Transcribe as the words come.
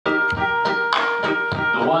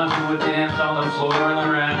one who would dance on the floor and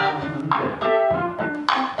around.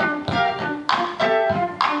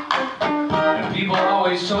 And people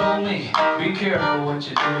always told me, be careful what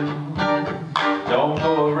you do. Don't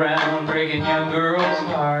go around breaking young girls'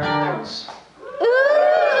 hearts.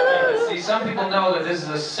 See, some people know that this is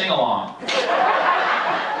a sing-along.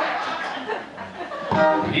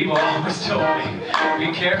 People always told me,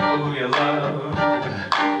 be careful who you love,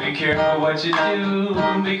 be careful what you do,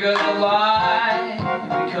 because the lie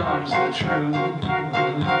becomes the truth.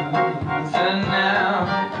 And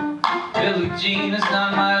now, Billie Jean is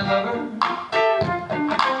not my lover.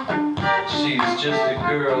 She's just a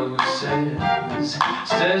girl who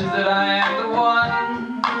says that I am the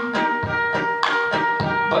one,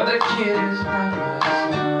 but the kid is not my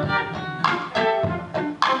son.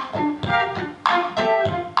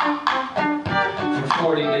 For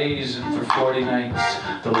 40 days and for 40 nights,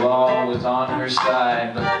 the law was on her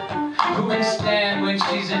side. But who can stand when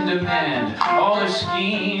she's in demand? All her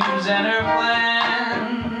schemes and her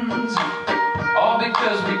plans, all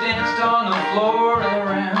because we danced on the floor and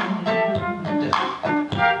around.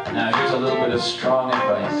 Now here's a little bit of strong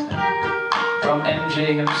advice from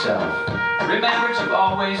MJ himself. Remember to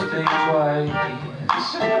always think twice.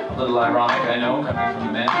 A little ironic, I know, coming from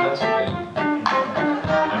the man, but that's okay.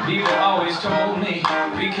 And people always told me,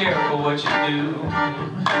 be careful what you do.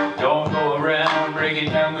 Don't go around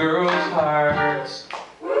breaking young girls' hearts.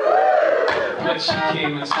 But she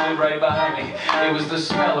came and stood right by me. It was the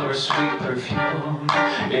smell of her sweet perfume.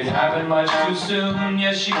 It happened much too soon.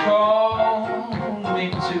 Yes, she called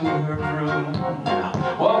me to her room. Now,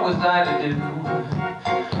 what was I to do?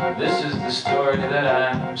 This is the story that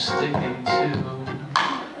I'm sticking to.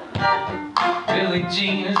 Billie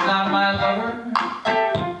Jean is not my lover.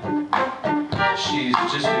 She's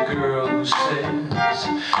just a girl who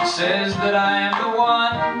says that I am the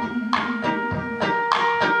one,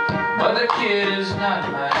 but the kid is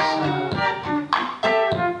not my son.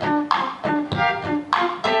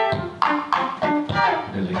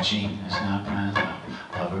 Billie Jean is not my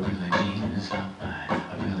lover. Billie Jean is not my.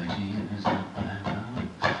 Billie Jean is not my love.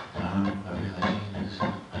 Billie Jean is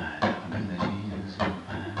not my. Billie Jean is not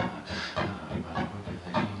my love. Billie Jean is not my. Billie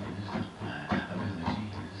Jean is not my love. Billie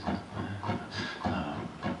Jean is not my.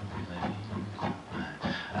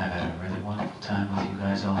 I've had a really wonderful time with you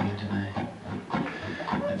guys all here tonight.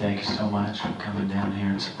 And thank you so much for coming down here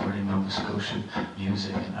and supporting Nova Scotian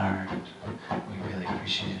music and art. We really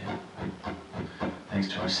appreciate it. Thanks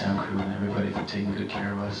to our sound crew and everybody for taking good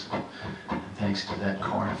care of us. And thanks to that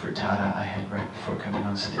corn frittata I had right before coming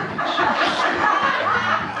on stage.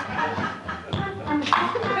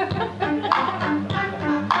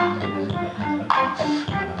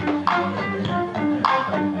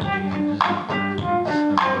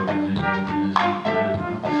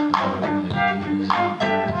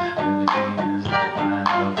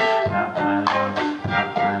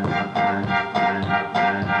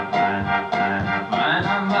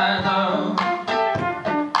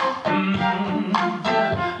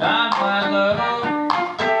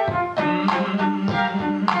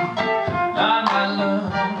 Not my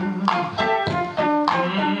love.